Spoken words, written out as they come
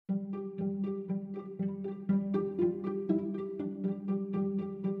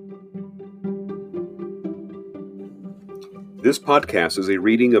This podcast is a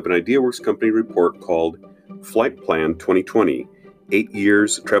reading of an IdeaWorks company report called Flight Plan 2020. 8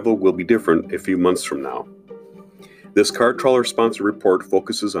 years travel will be different a few months from now. This CarTrawler sponsored report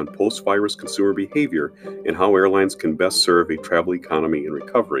focuses on post-virus consumer behavior and how airlines can best serve a travel economy in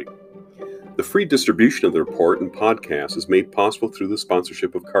recovery. The free distribution of the report and podcast is made possible through the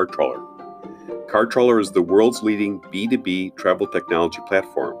sponsorship of CarTrawler. CarTrawler is the world's leading B2B travel technology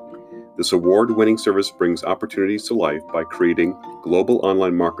platform. This award-winning service brings opportunities to life by creating global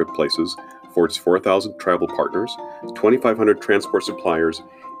online marketplaces for its 4,000 travel partners, 2,500 transport suppliers,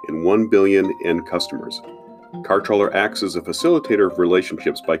 and 1 billion end customers. CarTrawler acts as a facilitator of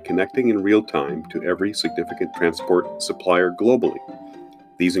relationships by connecting in real time to every significant transport supplier globally.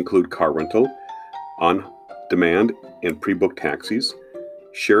 These include car rental, on-demand and pre-booked taxis,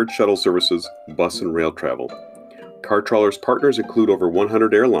 shared shuttle services, bus and rail travel. CarTrawler's partners include over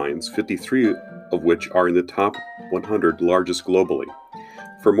 100 airlines, 53 of which are in the top 100 largest globally.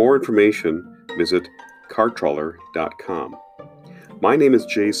 For more information, visit cartrawler.com. My name is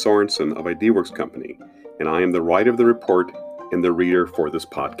Jay Sorensen of IdeaWorks Company, and I am the writer of the report and the reader for this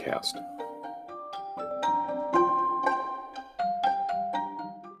podcast.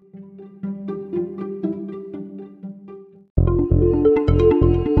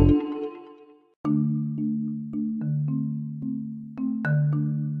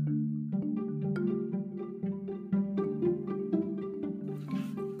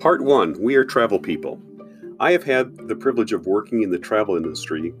 Part 1. We are travel people. I have had the privilege of working in the travel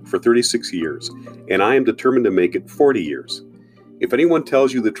industry for 36 years, and I am determined to make it 40 years. If anyone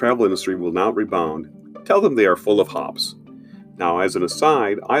tells you the travel industry will not rebound, tell them they are full of hops. Now, as an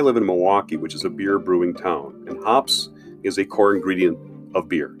aside, I live in Milwaukee, which is a beer brewing town, and hops is a core ingredient of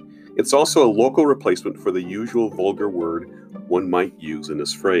beer. It's also a local replacement for the usual vulgar word one might use in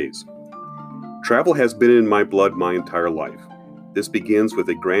this phrase. Travel has been in my blood my entire life. This begins with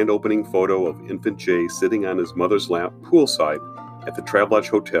a grand opening photo of infant Jay sitting on his mother's lap poolside at the Travelodge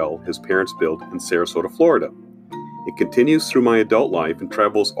Hotel his parents built in Sarasota, Florida. It continues through my adult life and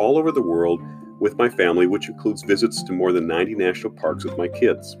travels all over the world with my family, which includes visits to more than 90 national parks with my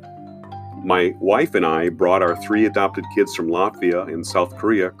kids. My wife and I brought our 3 adopted kids from Latvia and South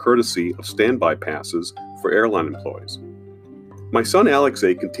Korea courtesy of standby passes for airline employees. My son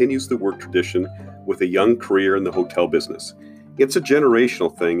Alexei continues the work tradition with a young career in the hotel business. It's a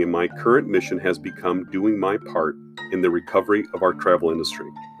generational thing, and my current mission has become doing my part in the recovery of our travel industry.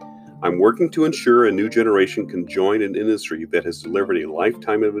 I'm working to ensure a new generation can join an industry that has delivered a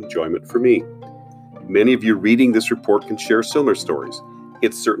lifetime of enjoyment for me. Many of you reading this report can share similar stories.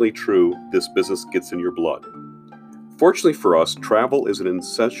 It's certainly true, this business gets in your blood. Fortunately for us, travel is an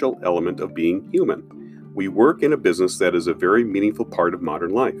essential element of being human. We work in a business that is a very meaningful part of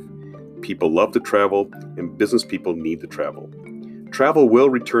modern life. People love to travel, and business people need to travel. Travel will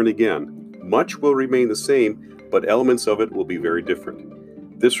return again. Much will remain the same, but elements of it will be very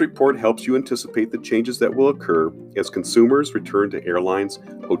different. This report helps you anticipate the changes that will occur as consumers return to airlines,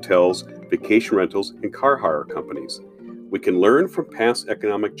 hotels, vacation rentals, and car hire companies. We can learn from past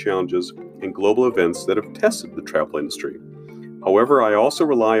economic challenges and global events that have tested the travel industry. However, I also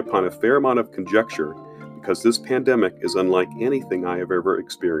rely upon a fair amount of conjecture because this pandemic is unlike anything I have ever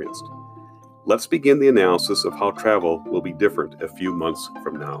experienced. Let's begin the analysis of how travel will be different a few months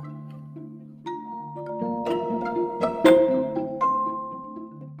from now.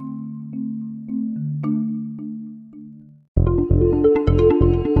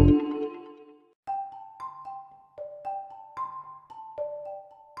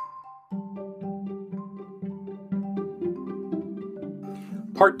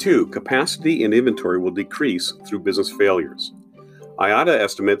 Part 2. Capacity and inventory will decrease through business failures. IATA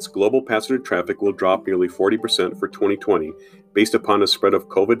estimates global passenger traffic will drop nearly 40% for 2020 based upon a spread of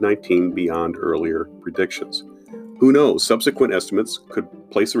COVID-19 beyond earlier predictions. Who knows, subsequent estimates could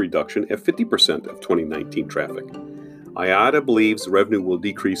place a reduction at 50% of 2019 traffic. IATA believes revenue will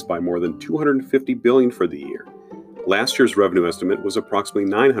decrease by more than $250 billion for the year. Last year's revenue estimate was approximately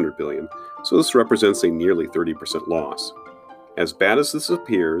 $900 billion, so this represents a nearly 30% loss. As bad as this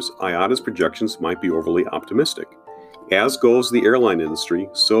appears, IATA's projections might be overly optimistic. As goes the airline industry,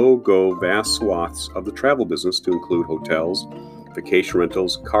 so go vast swaths of the travel business to include hotels, vacation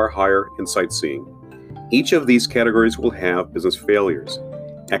rentals, car hire, and sightseeing. Each of these categories will have business failures.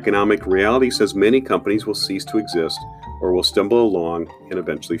 Economic reality says many companies will cease to exist or will stumble along and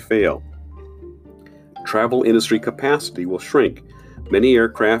eventually fail. Travel industry capacity will shrink. Many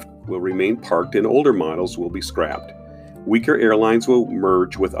aircraft will remain parked and older models will be scrapped. Weaker airlines will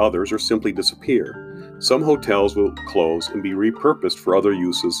merge with others or simply disappear. Some hotels will close and be repurposed for other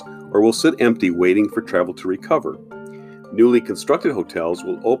uses or will sit empty waiting for travel to recover. Newly constructed hotels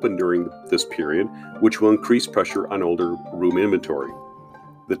will open during this period, which will increase pressure on older room inventory.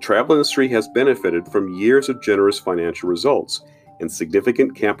 The travel industry has benefited from years of generous financial results, and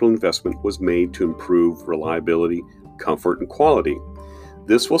significant capital investment was made to improve reliability, comfort, and quality.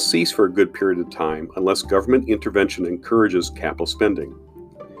 This will cease for a good period of time unless government intervention encourages capital spending.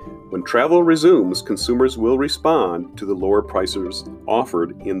 When travel resumes, consumers will respond to the lower prices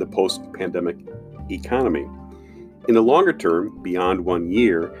offered in the post-pandemic economy. In the longer term, beyond 1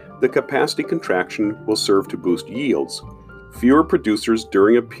 year, the capacity contraction will serve to boost yields. Fewer producers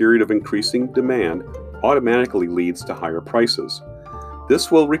during a period of increasing demand automatically leads to higher prices.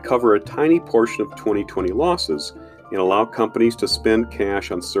 This will recover a tiny portion of 2020 losses and allow companies to spend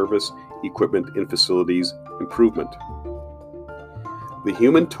cash on service, equipment, and facilities improvement. The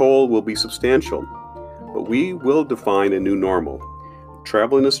human toll will be substantial, but we will define a new normal.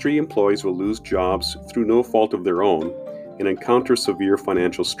 Travel industry employees will lose jobs through no fault of their own and encounter severe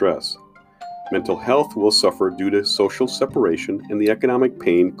financial stress. Mental health will suffer due to social separation and the economic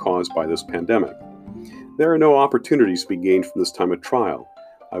pain caused by this pandemic. There are no opportunities to be gained from this time of trial.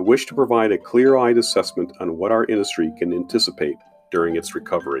 I wish to provide a clear-eyed assessment on what our industry can anticipate during its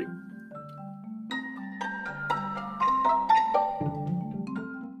recovery.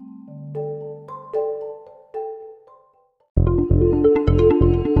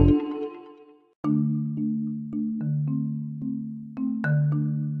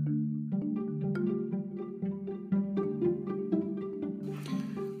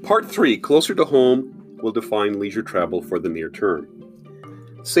 Part 3, Closer to Home, will define leisure travel for the near term.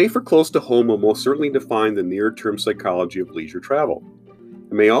 Safe or close to home will most certainly define the near-term psychology of leisure travel.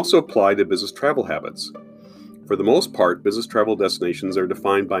 It may also apply to business travel habits. For the most part, business travel destinations are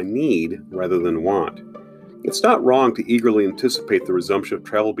defined by need rather than want. It's not wrong to eagerly anticipate the resumption of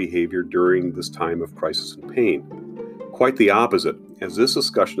travel behavior during this time of crisis and pain. Quite the opposite, as this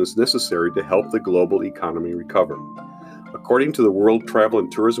discussion is necessary to help the global economy recover. According to the World Travel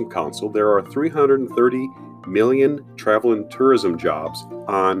and Tourism Council, there are 330 million travel and tourism jobs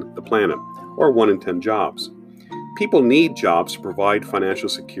on the planet, or 1 in 10 jobs. People need jobs to provide financial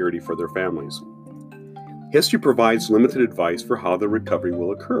security for their families. History provides limited advice for how the recovery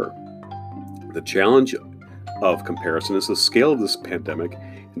will occur. The challenge of comparison is the scale of this pandemic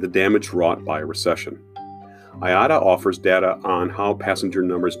and the damage wrought by a recession. IATA offers data on how passenger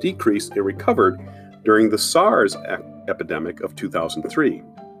numbers decreased and recovered during the SARS epidemic of 2003.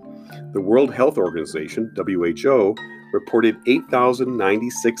 The World Health Organization, WHO, reported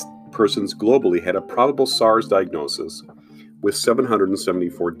 8,096 persons globally had a probable SARS diagnosis, with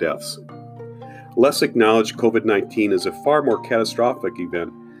 774 deaths. Less acknowledged COVID-19 is a far more catastrophic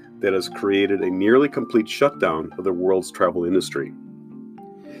event that has created a nearly complete shutdown of the world's travel industry.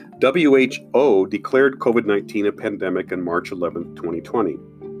 WHO declared COVID-19 a pandemic on March 11, 2020.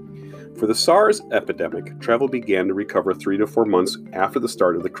 For the SARS epidemic, travel began to recover 3 to 4 months after the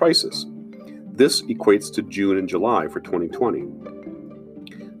start of the crisis. This equates to June and July for 2020.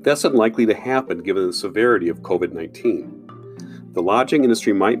 That's unlikely to happen given the severity of COVID-19. The lodging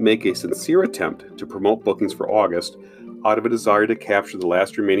industry might make a sincere attempt to promote bookings for August out of a desire to capture the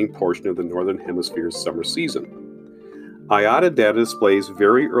last remaining portion of the Northern Hemisphere's summer season. IATA data displays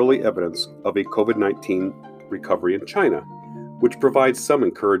very early evidence of a COVID-19 recovery in China, which provides some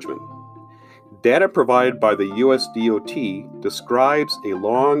encouragement. Data provided by the US DOT describes a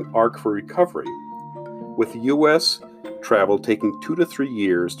long arc for recovery, with U.S. travel taking 2 to 3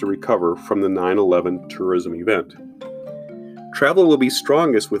 years to recover from the 9/11 tourism event. Travel will be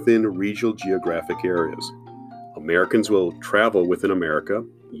strongest within regional geographic areas. Americans will travel within America,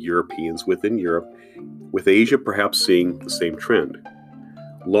 Europeans within Europe, with Asia perhaps seeing the same trend.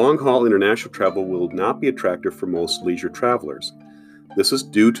 Long-haul international travel will not be attractive for most leisure travelers. This is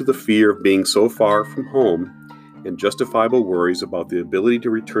due to the fear of being so far from home and justifiable worries about the ability to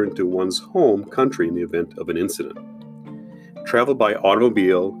return to one's home country in the event of an incident. Travel by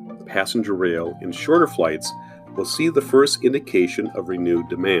automobile, passenger rail, and shorter flights will see the first indication of renewed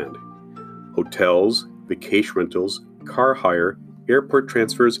demand. Hotels, vacation rentals, car hire, airport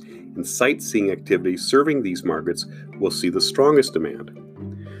transfers, and sightseeing activities serving these markets will see the strongest demand.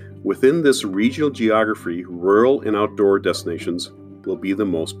 Within this regional geography, rural and outdoor destinations will be the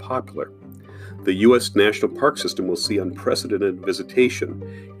most popular. The U.S. National Park System will see unprecedented visitation,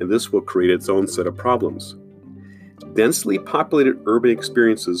 and this will create its own set of problems. Densely populated urban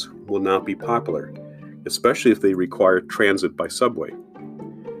experiences will not be popular, especially if they require transit by subway.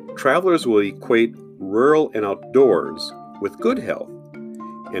 Travelers will equate rural and outdoors with good health,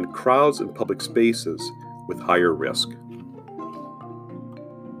 and crowds in public spaces with higher risk.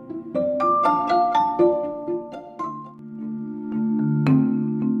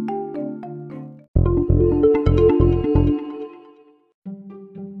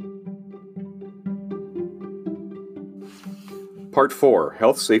 Part 4.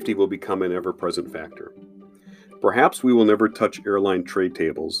 Health safety will become an ever-present factor. Perhaps we will never touch airline tray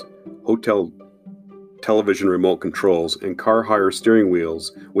tables, hotel television remote controls, and car hire steering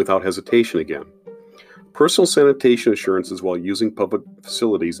wheels without hesitation again. Personal sanitation assurances while using public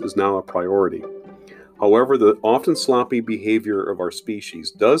facilities is now a priority. However, the often sloppy behavior of our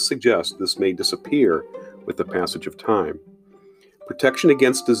species does suggest this may disappear with the passage of time. Protection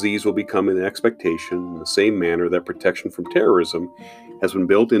against disease will become an expectation in the same manner that protection from terrorism has been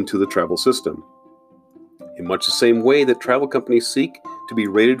built into the travel system. In much the same way that travel companies seek to be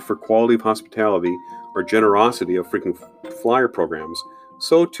rated for quality of hospitality or generosity of frequent flyer programs,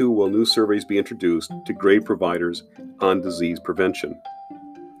 so too will new surveys be introduced to grade providers on disease prevention.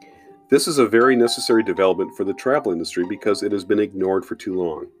 This is a very necessary development for the travel industry because it has been ignored for too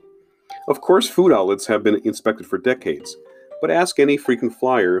long. Of course, food outlets have been inspected for decades, but ask any frequent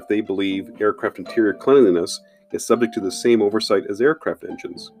flyer if they believe aircraft interior cleanliness is subject to the same oversight as aircraft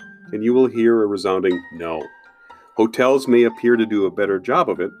engines, and you will hear a resounding no. Hotels may appear to do a better job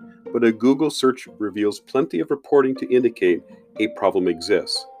of it, but a Google search reveals plenty of reporting to indicate a problem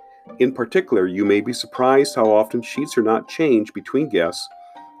exists. In particular, you may be surprised how often sheets are not changed between guests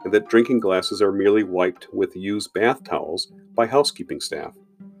and that drinking glasses are merely wiped with used bath towels by housekeeping staff.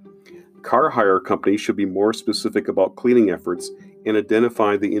 Car hire companies should be more specific about cleaning efforts and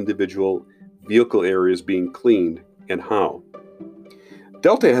identify the individual vehicle areas being cleaned and how.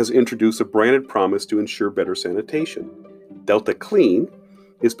 Delta has introduced a branded promise to ensure better sanitation. Delta Clean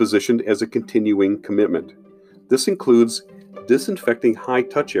is positioned as a continuing commitment. This includes disinfecting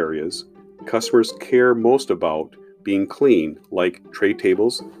high-touch areas customers care most about being clean, like tray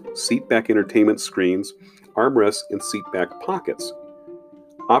tables, seat-back entertainment screens, armrests, and seat-back pockets.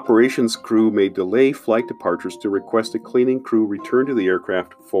 Operations crew may delay flight departures to request a cleaning crew return to the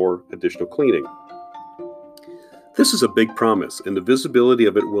aircraft for additional cleaning. This is a big promise, and the visibility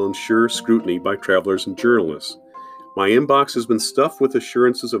of it will ensure scrutiny by travelers and journalists. My inbox has been stuffed with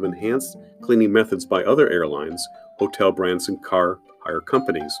assurances of enhanced cleaning methods by other airlines, hotel brands, and car hire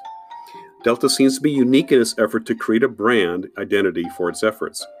companies. Delta seems to be unique in its effort to create a brand identity for its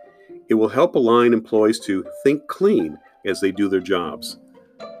efforts. It will help align employees to think clean as they do their jobs.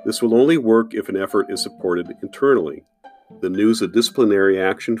 This will only work if an effort is supported internally. The news of disciplinary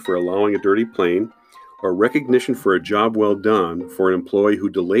action for allowing a dirty plane or recognition for a job well done for an employee who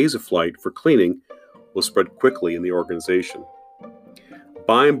delays a flight for cleaning will spread quickly in the organization.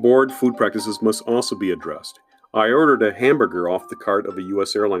 Buy and board food practices must also be addressed. I ordered a hamburger off the cart of a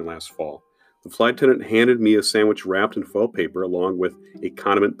U.S. airline last fall. The flight attendant handed me a sandwich wrapped in foil paper along with a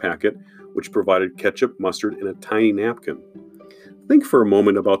condiment packet, which provided ketchup, mustard, and a tiny napkin. Think for a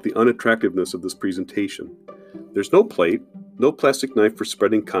moment about the unattractiveness of this presentation. There's no plate, no plastic knife for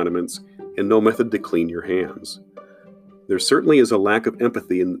spreading condiments, and no method to clean your hands. There certainly is a lack of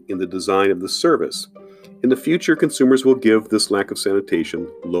empathy in the design of the service. In the future, consumers will give this lack of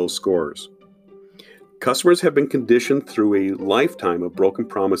sanitation low scores. Customers have been conditioned through a lifetime of broken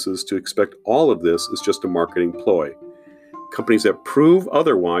promises to expect all of this is just a marketing ploy. Companies that prove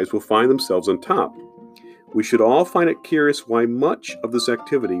otherwise will find themselves on top. We should all find it curious why much of this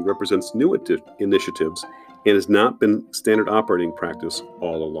activity represents new initiatives and has not been standard operating practice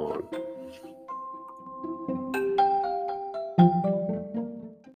all along.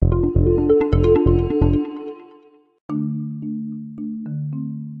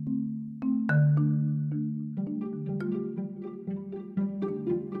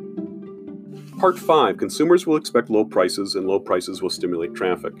 Part 5. Consumers will expect low prices, and low prices will stimulate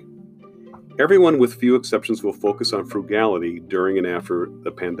traffic. Everyone, with few exceptions, will focus on frugality during and after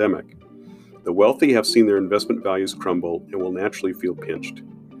the pandemic. The wealthy have seen their investment values crumble and will naturally feel pinched.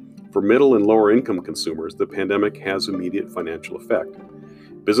 For middle and lower income consumers, the pandemic has immediate financial effect.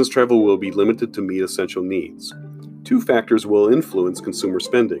 Business travel will be limited to meet essential needs. Two factors will influence consumer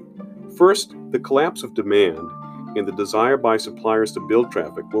spending. First, the collapse of demand and the desire by suppliers to build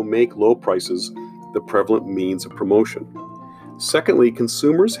traffic will make low prices the prevalent means of promotion. Secondly,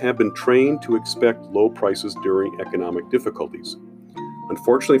 consumers have been trained to expect low prices during economic difficulties.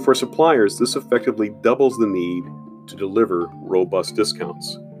 Unfortunately for suppliers, this effectively doubles the need to deliver robust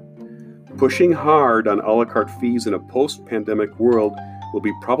discounts. Pushing hard on a la carte fees in a post-pandemic world will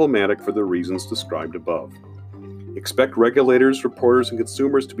be problematic for the reasons described above. Expect regulators, reporters, and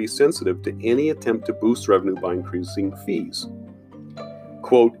consumers to be sensitive to any attempt to boost revenue by increasing fees.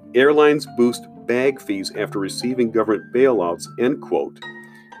 Quote, airlines boost bag fees after receiving government bailouts, end quote,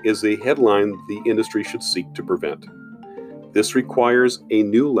 is a headline the industry should seek to prevent. This requires a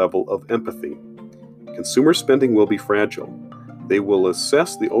new level of empathy. Consumer spending will be fragile. They will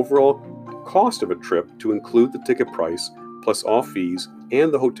assess the overall cost of a trip to include the ticket price, plus all fees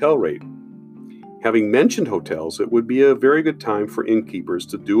and the hotel rate. Having mentioned hotels, it would be a very good time for innkeepers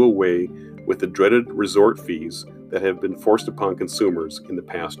to do away with the dreaded resort fees that have been forced upon consumers in the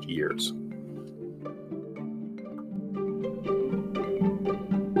past years.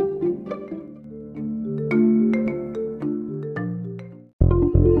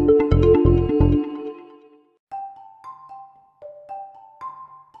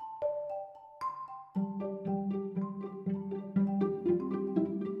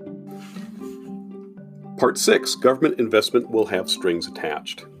 Part 6. Government investment will have strings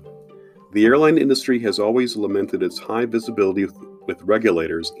attached. The airline industry has always lamented its high visibility with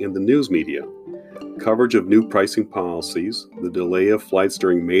regulators and the news media. Coverage of new pricing policies, the delay of flights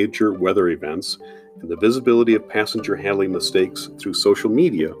during major weather events, and the visibility of passenger handling mistakes through social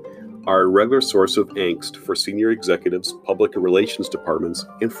media are a regular source of angst for senior executives, public relations departments,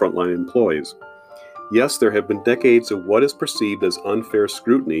 and frontline employees. Yes, there have been decades of what is perceived as unfair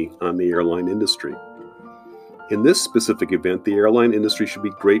scrutiny on the airline industry. In this specific event, the airline industry should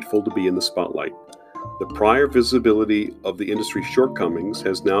be grateful to be in the spotlight. The prior visibility of the industry's shortcomings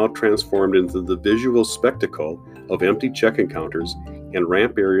has now transformed into the visual spectacle of empty check-in counters and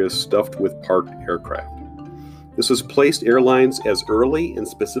ramp areas stuffed with parked aircraft. This has placed airlines as early and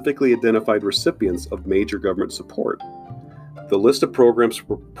specifically identified recipients of major government support. The list of programs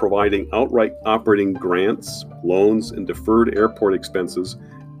for providing outright operating grants, loans, and deferred airport expenses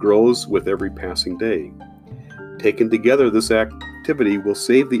grows with every passing day. Taken together, this activity will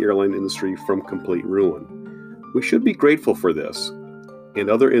save the airline industry from complete ruin. We should be grateful for this, and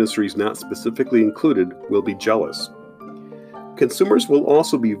other industries not specifically included will be jealous. Consumers will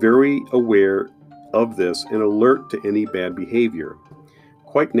also be very aware of this and alert to any bad behavior.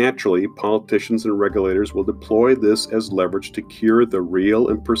 Quite naturally, politicians and regulators will deploy this as leverage to cure the real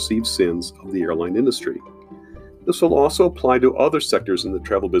and perceived sins of the airline industry. This will also apply to other sectors in the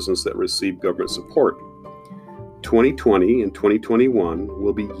travel business that receive government support. 2020 and 2021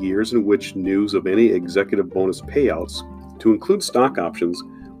 will be years in which news of any executive bonus payouts, to include stock options,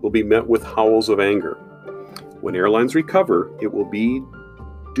 will be met with howls of anger. When airlines recover, it will be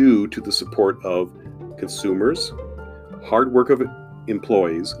due to the support of consumers, hard work of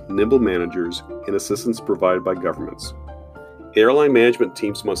employees, nimble managers, and assistance provided by governments. Airline management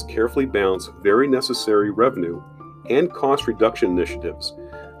teams must carefully balance very necessary revenue and cost reduction initiatives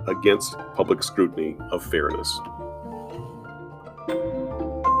against public scrutiny of fairness.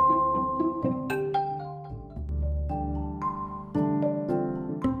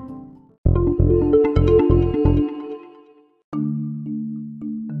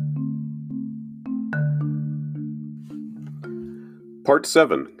 Part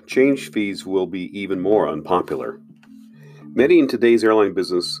 7. Change fees will be even more unpopular. Many in today's airline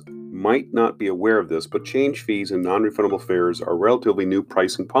business might not be aware of this, but change fees and non-refundable fares are relatively new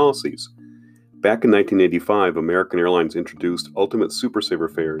pricing policies. Back in 1985, American Airlines introduced Ultimate Super Saver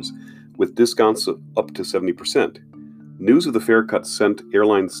fares with discounts up to 70%. News of the fare cut sent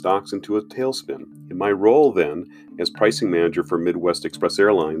airline stocks into a tailspin. In my role then as pricing manager for Midwest Express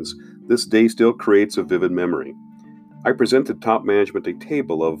Airlines, this day still creates a vivid memory. I presented top management a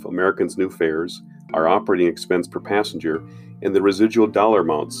table of American's new fares, our operating expense per passenger, and the residual dollar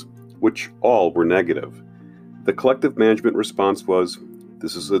amounts, which all were negative. The collective management response was,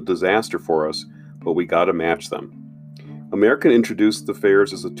 "This is a disaster for us, but we gotta match them." American introduced the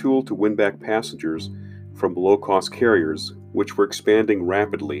fares as a tool to win back passengers from low-cost carriers, which were expanding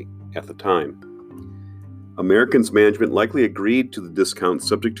rapidly at the time. American's management likely agreed to the discount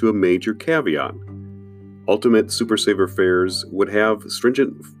subject to a major caveat. Ultimate Super Saver fares would have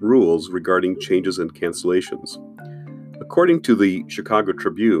stringent rules regarding changes and cancellations. According to the Chicago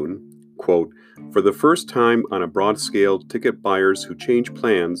Tribune, quote, "For the first time on a broad scale, ticket buyers who change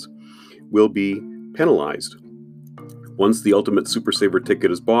plans will be penalized. Once the Ultimate Super Saver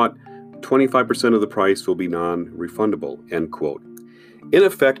ticket is bought, 25% of the price will be non-refundable," end quote. In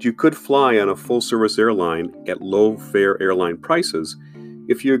effect, you could fly on a full-service airline at low-fare airline prices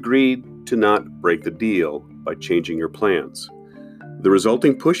if you agreed to not break the deal by changing your plans. The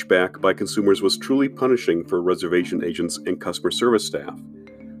resulting pushback by consumers was truly punishing for reservation agents and customer service staff.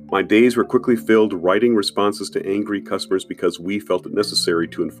 My days were quickly filled writing responses to angry customers because we felt it necessary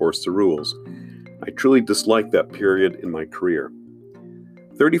to enforce the rules. I truly disliked that period in my career.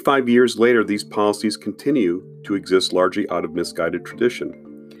 35 years later, these policies continue to exist largely out of misguided tradition.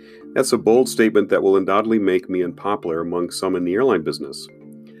 That's a bold statement that will undoubtedly make me unpopular among some in the airline business.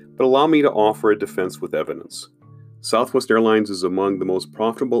 But allow me to offer a defense with evidence. Southwest Airlines is among the most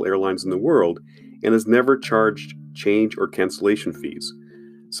profitable airlines in the world and has never charged change or cancellation fees.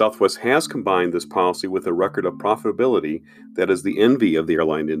 Southwest has combined this policy with a record of profitability that is the envy of the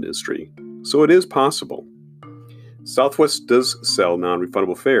airline industry, so it is possible. Southwest does sell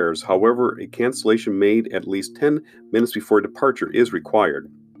non-refundable fares. However, a cancellation made at least 10 minutes before departure is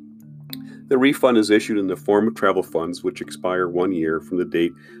required. The refund is issued in the form of travel funds, which expire 1 year from the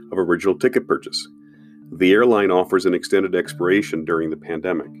date of original ticket purchase. The airline offers an extended expiration during the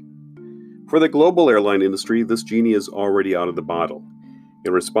pandemic. For the global airline industry, this genie is already out of the bottle.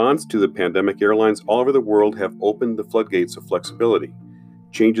 In response to the pandemic, airlines all over the world have opened the floodgates of flexibility.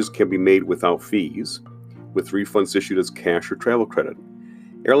 Changes can be made without fees, with refunds issued as cash or travel credit.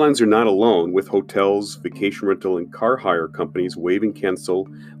 Airlines are not alone, with hotels, vacation rental, and car hire companies waiving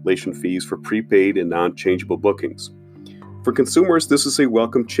cancellation fees for prepaid and non-changeable bookings. For consumers, this is a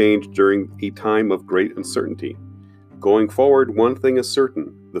welcome change during a time of great uncertainty. Going forward, one thing is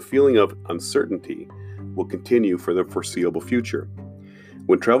certain: the feeling of uncertainty will continue for the foreseeable future.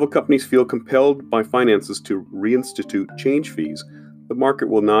 When travel companies feel compelled by finances to reinstitute change fees, the market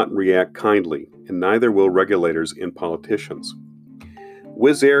will not react kindly, and neither will regulators and politicians.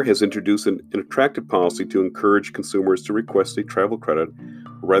 Wizz Air has introduced an attractive policy to encourage consumers to request a travel credit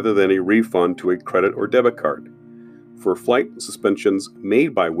rather than a refund to a credit or debit card. For flight suspensions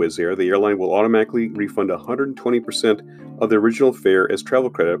made by Wizz Air, the airline will automatically refund 120% of the original fare as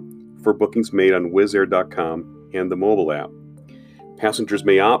travel credit for bookings made on wizzair.com and the mobile app. Passengers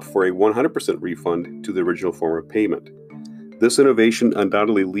may opt for a 100% refund to the original form of payment. This innovation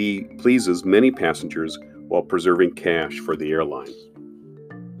undoubtedly pleases many passengers while preserving cash for the airline.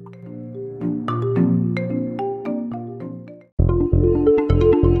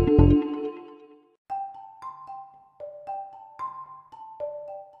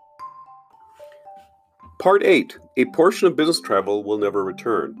 Part 8. A portion of business travel will never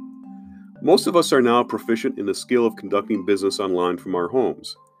return. Most of us are now proficient in the skill of conducting business online from our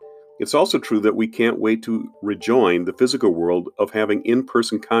homes. It's also true that we can't wait to rejoin the physical world of having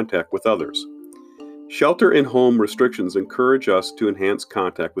in-person contact with others. Shelter and home restrictions encourage us to enhance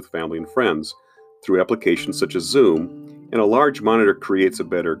contact with family and friends through applications such as Zoom, and a large monitor creates a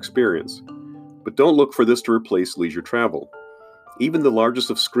better experience. But don't look for this to replace leisure travel. Even the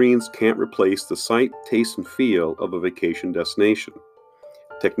largest of screens can't replace the sight, taste, and feel of a vacation destination.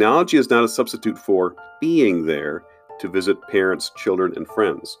 Technology is not a substitute for being there to visit parents, children, and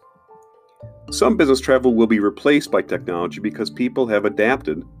friends. Some business travel will be replaced by technology because people have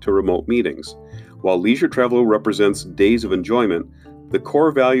adapted to remote meetings. While leisure travel represents days of enjoyment, the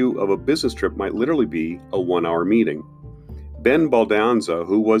core value of a business trip might literally be a 1-hour meeting. Ben Baldanza,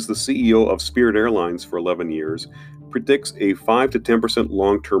 who was the CEO of Spirit Airlines for 11 years, predicts a 5 to 10%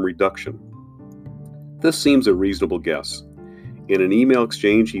 long-term reduction. This seems a reasonable guess. In an email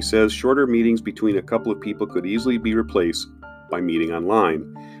exchange, he says shorter meetings between a couple of people could easily be replaced by meeting online,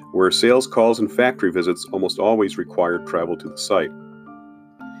 where sales calls and factory visits almost always required travel to the site.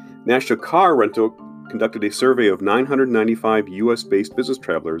 National Car Rental conducted a survey of 995 U.S.-based business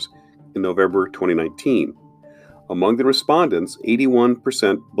travelers in November 2019. Among the respondents,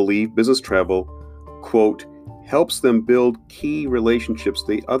 81% believe business travel, quote, helps them build key relationships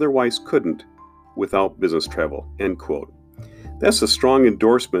they otherwise couldn't without business travel, end quote. That's a strong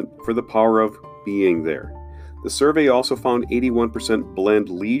endorsement for the power of being there. The survey also found 81% blend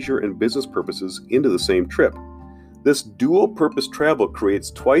leisure and business purposes into the same trip. This dual-purpose travel creates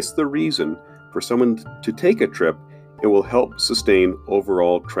twice the reason for someone to take a trip and will help sustain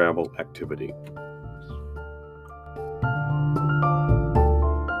overall travel activity.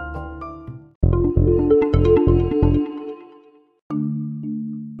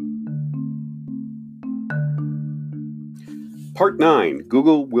 Part 9.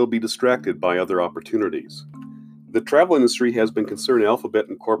 Google will be distracted by other opportunities. The travel industry has been concerned Alphabet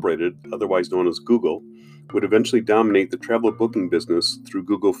Incorporated, otherwise known as Google, would eventually dominate the travel booking business through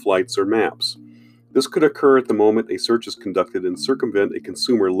Google Flights or Maps. This could occur at the moment a search is conducted and circumvent a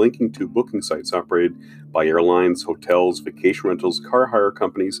consumer linking to booking sites operated by airlines, hotels, vacation rentals, car hire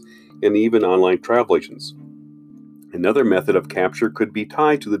companies, and even online travel agents. Another method of capture could be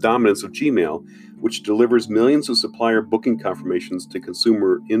tied to the dominance of Gmail, which delivers millions of supplier booking confirmations to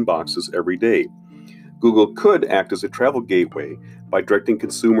consumer inboxes every day. Google could act as a travel gateway by directing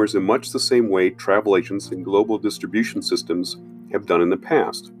consumers in much the same way travel agents and global distribution systems have done in the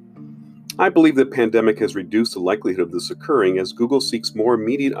past. I believe the pandemic has reduced the likelihood of this occurring as Google seeks more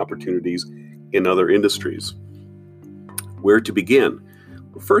immediate opportunities in other industries. Where to begin?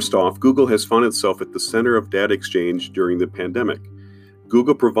 First off, Google has found itself at the center of data exchange during the pandemic.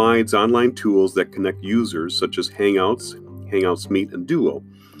 Google provides online tools that connect users such as Hangouts, Hangouts Meet, and Duo.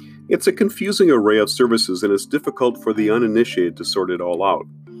 It's a confusing array of services and it's difficult for the uninitiated to sort it all out.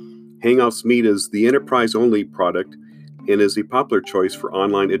 Hangouts Meet is the enterprise-only product and is a popular choice for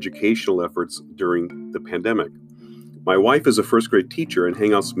online educational efforts during the pandemic. My wife is a first-grade teacher, and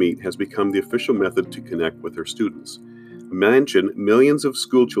Hangouts Meet has become the official method to connect with her students. Imagine millions of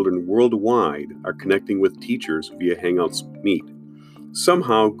school children worldwide are connecting with teachers via Hangouts Meet.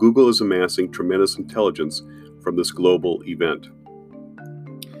 Somehow, Google is amassing tremendous intelligence from this global event.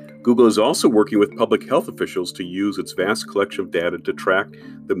 Google is also working with public health officials to use its vast collection of data to track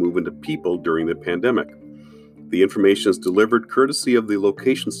the movement of people during the pandemic. The information is delivered courtesy of the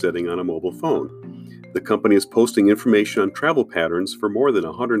location setting on a mobile phone. The company is posting information on travel patterns for more than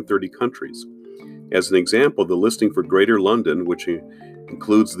 130 countries. As an example, the listing for Greater London, which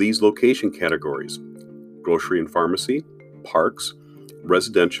includes these location categories: grocery and pharmacy, parks,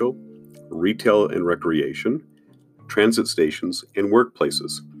 residential, retail and recreation, transit stations, and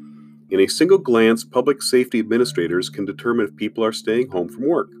workplaces. In a single glance, public safety administrators can determine if people are staying home from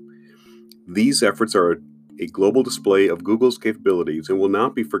work. These efforts are a global display of Google's capabilities and will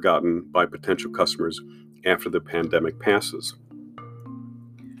not be forgotten by potential customers after the pandemic passes.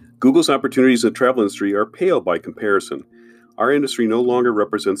 Google's opportunities in the travel industry are pale by comparison. Our industry no longer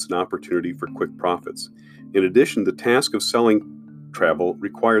represents an opportunity for quick profits. In addition, the task of selling travel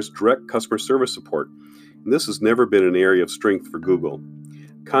requires direct customer service support, and this has never been an area of strength for Google.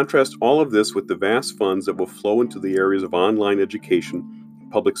 Contrast all of this with the vast funds that will flow into the areas of online education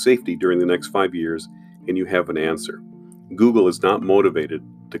and public safety during the next 5 years, and you have an answer. Google is not motivated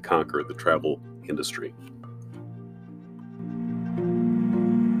to conquer the travel industry.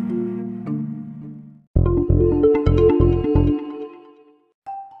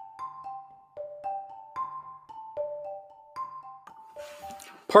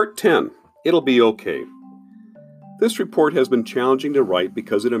 Part 10. It'll be okay. This report has been challenging to write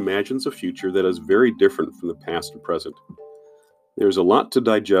because it imagines a future that is very different from the past and present. There's a lot to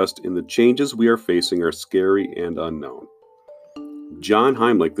digest, and the changes we are facing are scary and unknown. John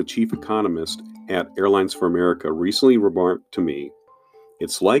Heimlich, the chief economist at Airlines for America, recently remarked to me,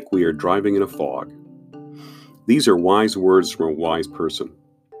 "It's like we are driving in a fog." These are wise words from a wise person.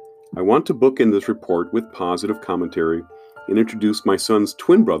 I want to bookend this report with positive commentary and introduce my son's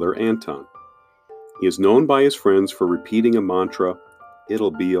twin brother, Anton. He is known by his friends for repeating a mantra,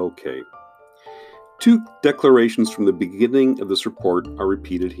 "It'll be okay." Two declarations from the beginning of this report are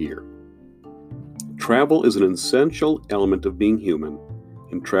repeated here. Travel is an essential element of being human,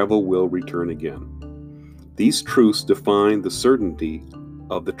 and travel will return again. These truths define the certainty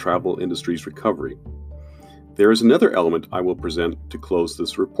of the travel industry's recovery. There is another element I will present to close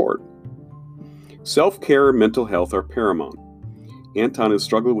this report. Self-care and mental health are paramount. Anton has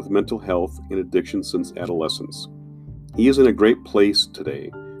struggled with mental health and addiction since adolescence. He is in a great place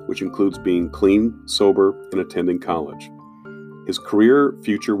today, which includes being clean, sober, and attending college. His career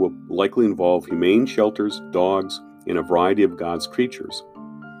future will likely involve humane shelters, dogs, and a variety of God's creatures.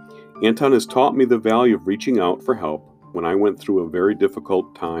 Anton has taught me the value of reaching out for help when I went through a very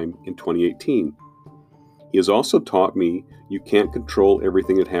difficult time in 2018. He has also taught me you can't control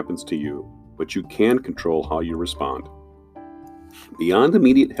everything that happens to you, but you can control how you respond. Beyond the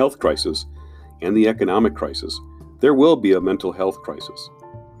immediate health crisis and the economic crisis, there will be a mental health crisis.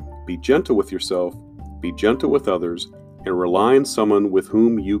 Be gentle with yourself, be gentle with others, and rely on someone with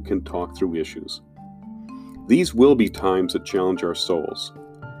whom you can talk through issues. These will be times that challenge our souls.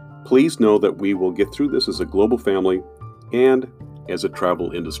 Please know that we will get through this as a global family and as a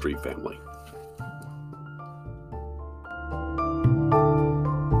travel industry family.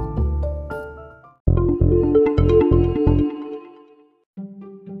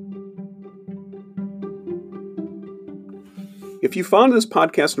 If you found this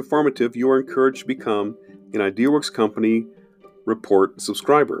podcast informative, you are encouraged to become an IdeaWorks Company Report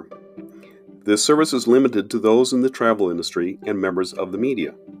subscriber. This service is limited to those in the travel industry and members of the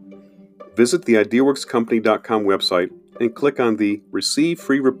media. Visit the IdeaWorksCompany.com website and click on the Receive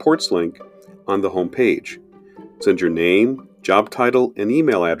Free Reports link on the home page. Send your name, job title, and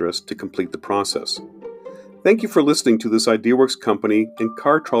email address to complete the process. Thank you for listening to this IdeaWorks Company and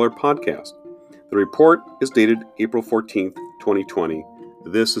Car Trawler podcast. The report is dated April 14th, 2020.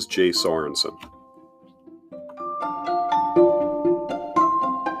 This is Jay Sorensen.